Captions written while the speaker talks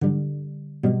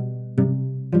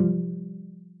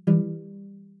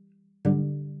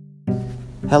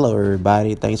Hello,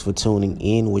 everybody. Thanks for tuning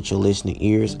in with your listening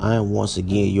ears. I am once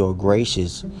again your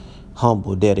gracious,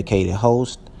 humble, dedicated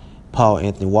host, Paul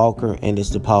Anthony Walker, and it's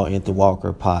the Paul Anthony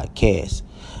Walker Podcast.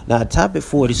 Now, the topic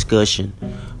for discussion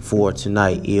for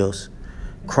tonight is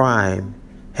crime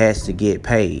has to get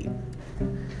paid.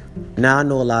 Now, I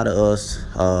know a lot of us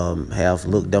have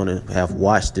looked on it, have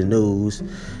watched the news,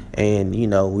 and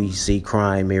we see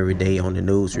crime every day on the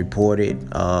news reported.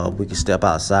 We can step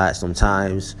outside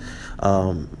sometimes,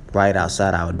 right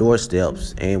outside our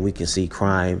doorsteps, and we can see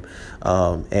crime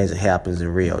as it happens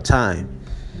in real time.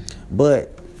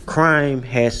 But crime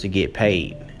has to get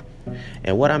paid.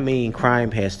 And what I mean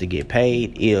crime has to get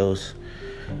paid is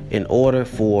in order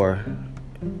for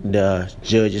the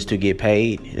judges to get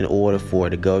paid, in order for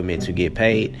the government to get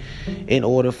paid, in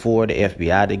order for the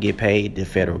FBI to get paid, the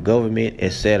federal government,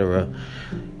 etc.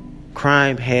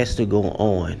 Crime has to go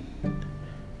on.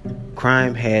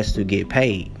 Crime has to get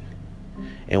paid.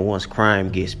 And once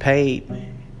crime gets paid,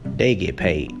 they get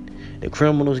paid. The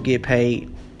criminals get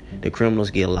paid. The criminals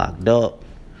get locked up.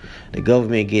 The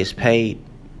government gets paid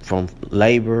from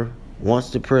labor.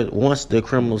 Once the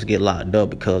criminals get locked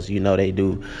up, because they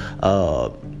do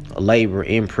labor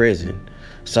in prison,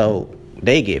 so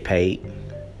they get paid,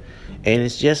 and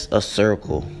it's just a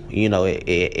circle.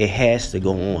 It has to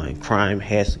go on. Crime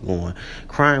has to go on.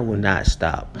 Crime will not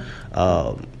stop.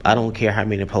 I don't care how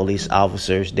many police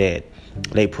officers that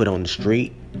they put on the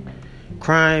street.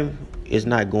 Crime is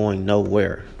not going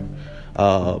nowhere.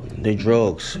 The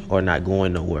drugs are not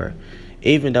going nowhere.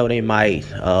 Even though they might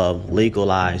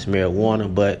legalize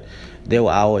marijuana, but there will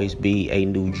always be a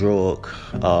new drug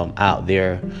out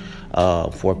there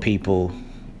for people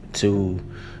to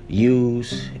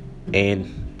use, and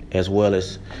as well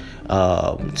as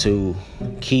to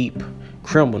keep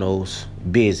criminals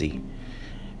busy,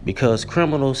 because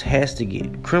criminals have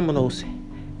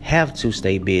to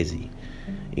stay busy.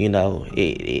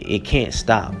 It can't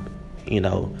stop.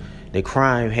 The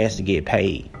crime has to get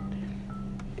paid.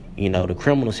 The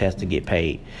criminals has to get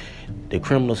paid. The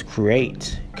criminals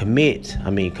commit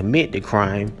the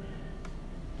crime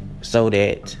so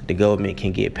that the government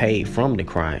can get paid from the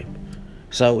crime.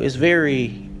 So it's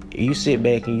you sit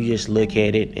back and you just look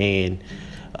at it, and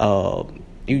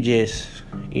you just,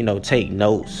 take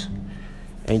notes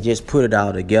and just put it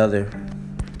all together.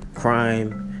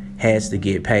 Crime has to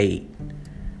get paid.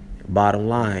 Bottom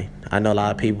line. I know a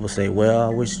lot of people say, well,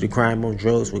 I wish the crime on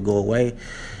drugs would go away.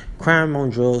 Crime on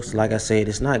drugs, like I said,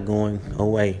 it's not going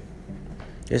away.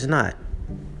 It's not.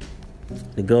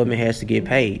 The government has to get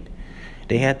paid.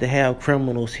 They have to have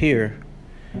criminals here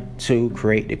to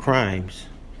create the crimes.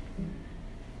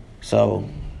 So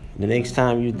the next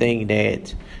time you think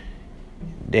that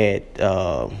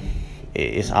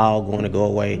it's all going to go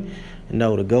away,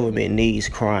 no, the government needs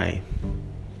crime.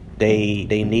 They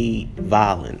need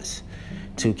violence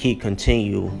to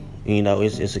continue.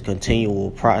 It's a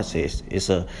continual process. It's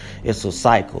a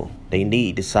cycle. They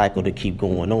need the cycle to keep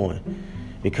going on,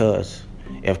 because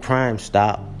if crime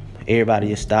stop, everybody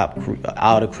just stop,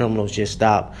 all the criminals just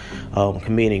stop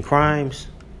committing crimes,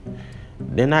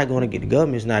 the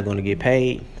government's not going to get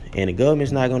paid, and the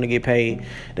government's not going to get paid.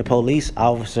 The police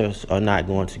officers are not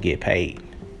going to get paid.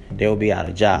 They will be out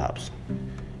of jobs,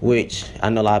 which I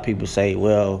know a lot of people say,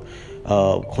 well,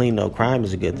 cleaning up crime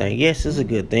is a good thing. Yes, it's a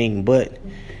good thing, but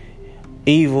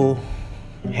evil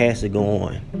has to go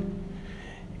on.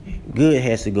 Good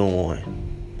has to go on.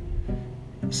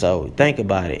 So think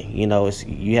about it. You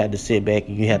have to sit back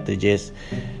and you have to just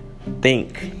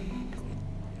think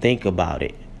about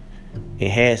it. It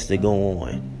has to go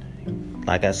on.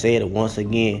 Like I said, once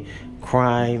again,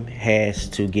 crime has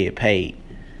to get paid.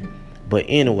 But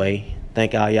anyway,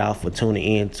 thank all y'all for tuning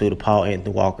in to the Paul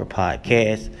Anthony Walker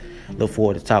Podcast. Look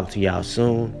forward to talking to y'all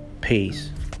soon. Peace.